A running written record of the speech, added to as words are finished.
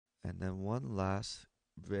And then one last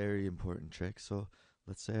very important trick. So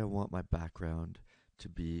let's say I want my background to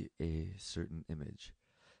be a certain image.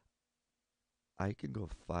 I can go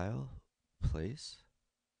File, Place,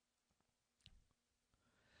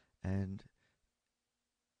 and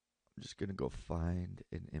I'm just going to go find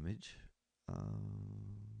an image.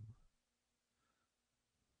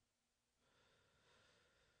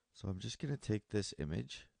 So I'm just going to take this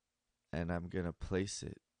image and I'm going to place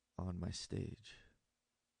it on my stage.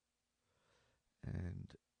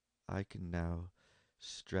 And I can now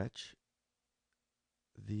stretch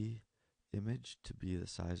the image to be the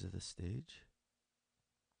size of the stage.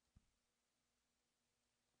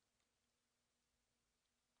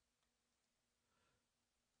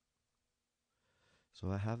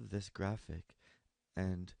 So I have this graphic,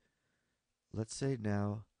 and let's say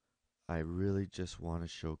now I really just want to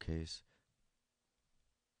showcase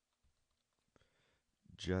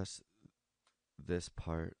just this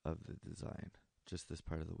part of the design, just this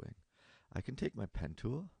part of the wing. I can take my pen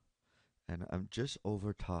tool and I'm just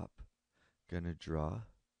over top gonna draw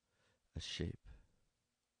a shape.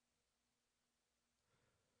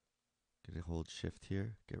 Gonna hold shift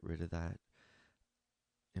here, get rid of that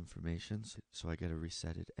information so I get a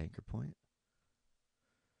resetted anchor point.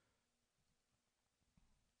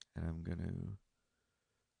 And I'm gonna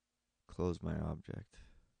close my object.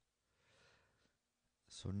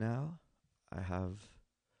 So now I have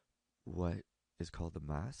what is called the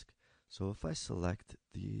mask. So if I select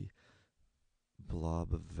the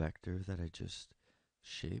blob of vector that I just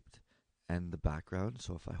shaped and the background,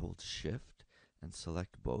 so if I hold shift and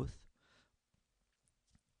select both,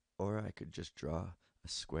 or I could just draw a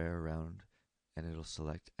square around and it'll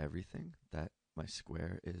select everything that my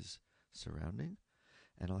square is surrounding,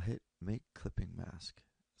 and I'll hit make clipping mask.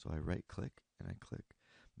 So I right click and I click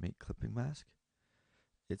make clipping mask.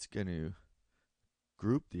 It's going to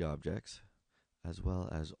group the objects as well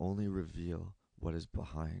as only reveal what is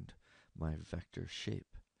behind my vector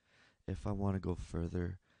shape. If I want to go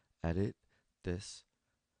further, edit this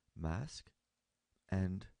mask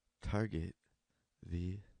and target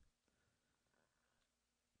the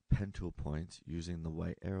pen tool points using the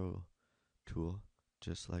white arrow tool,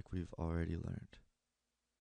 just like we've already learned.